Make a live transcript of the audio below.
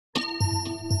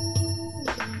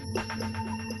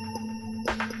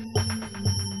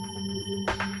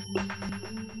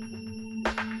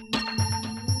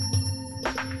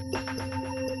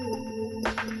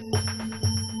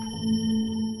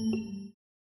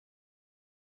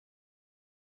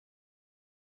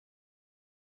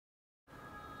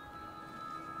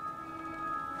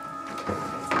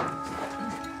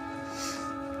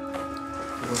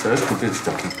Chcesz kupić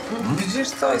taki?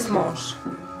 Widzisz, to jest mąż.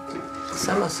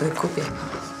 Sama sobie kupię.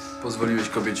 Pozwoliłeś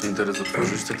kobiecie interes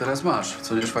otworzyć, to teraz masz.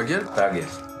 Co nie, szwagier? Tak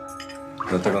jest.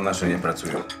 Dlatego nasze nie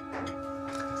pracują.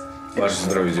 Masz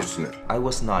zdrowie, dziewczyny. I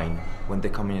was 9 when the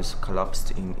communism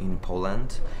collapsed in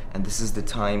Poland, and this is the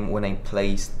time when I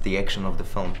placed the action of the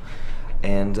film.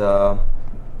 And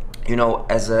you know,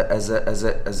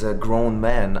 as a grown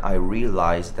man, I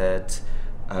realized that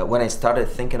when I started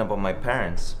thinking about my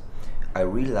parents, I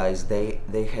realized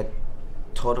they had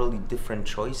totally different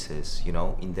choices, you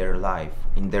know, in their life,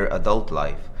 in their adult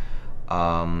life,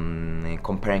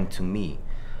 comparing to me.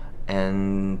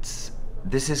 And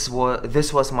this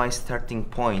was my starting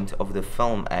point of the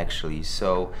film, actually.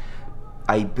 So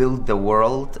I built the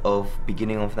world of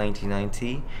beginning of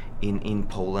 1990 in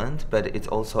Poland, but it's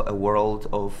also a world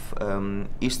of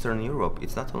Eastern Europe.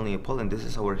 It's not only Poland, this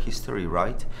is our history,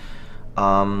 right?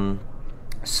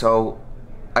 So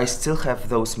I still have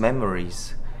those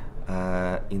memories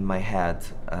in my head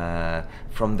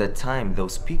from that time,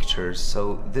 those pictures.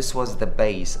 So this was the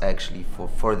base actually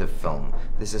for the film.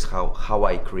 This is how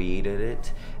I created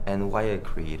it and why I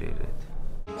created it.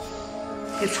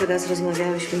 Pierwszy raz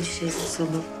rozmawiałyśmy dzisiaj ze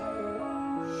sobą.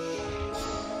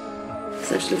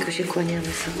 Zawsze tylko się kłaniamy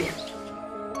sobie.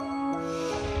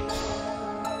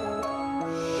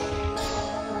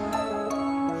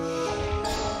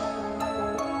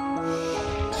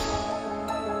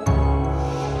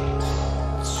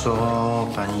 Co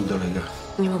pani dolega?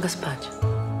 Nie mogę spać.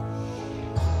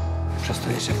 Przez to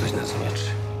jeszcze ktoś nas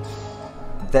zobaczy.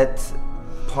 That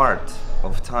part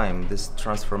of time, this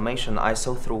transformation, I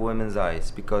saw through women's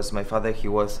eyes, because my father, he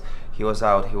was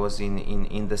out, he was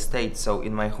in the States, so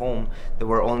in my home there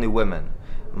were only women.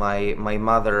 My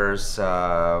mother's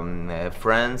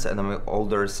friends and my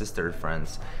older sister's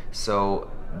friends. So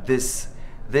this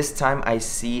time I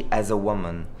see as a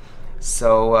woman.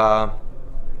 So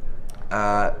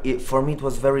for me it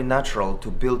was very natural to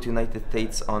build United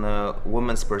States on a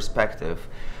woman's perspective.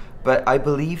 But I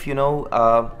believe, you know,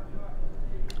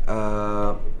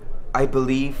 I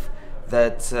believe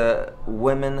that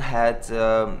women had,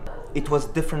 it was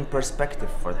different perspective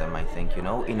for them, I think, you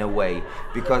know, in a way,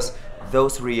 because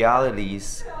those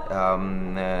realities,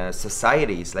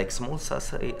 societies, like small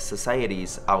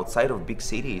societies outside of big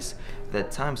cities,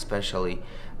 that time especially,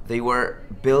 they were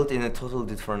built in a totally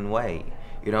different way.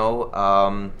 You know,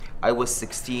 I was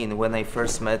 16 when I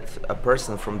first met a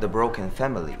person from the broken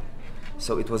family.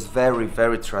 So it was very,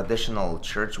 very traditional.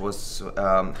 Church was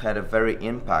had a very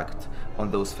impact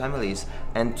on those families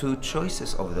and to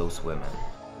choices of those women.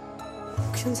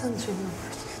 Ksiądz Andrzej,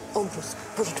 obóz,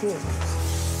 pożycz mi obóz.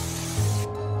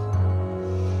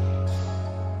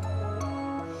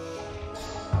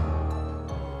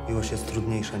 Miłość jest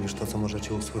trudniejsza niż to, co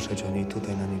możecie usłyszeć o niej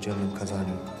tutaj na niedzielnym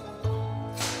kazaniu.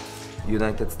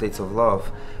 United States of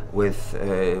Love with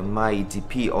my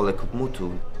DP Oleg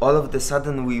Mutu, all of a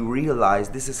sudden we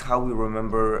realized this is how we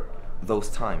remember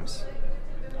those times.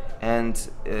 And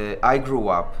I grew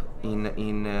up in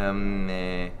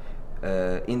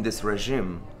this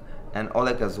regime, and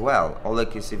Oleg as well.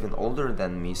 Oleg is even older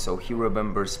than me, so he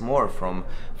remembers more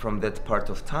from that part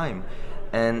of time.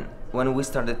 And when we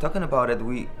started talking about it,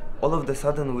 all of a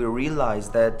sudden we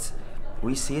realized that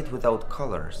we see it without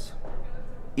colors.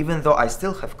 Even though I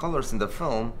still have colors in the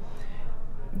film,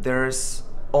 there's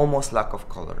almost lack of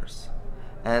colors.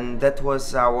 And that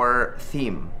was our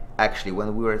theme, actually,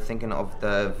 when we were thinking of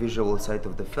the visual side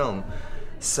of the film.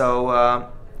 So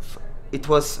it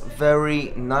was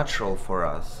very natural for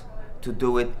us to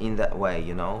do it in that way,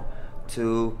 you know,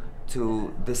 to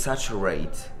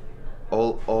desaturate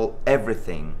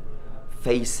everything,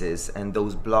 faces and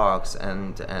those blocks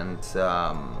and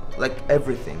like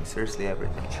everything, seriously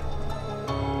everything.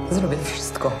 Zrobię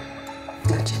wszystko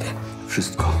dla ciebie.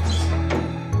 Wszystko.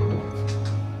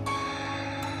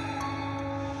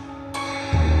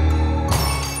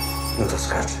 No to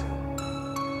skacz.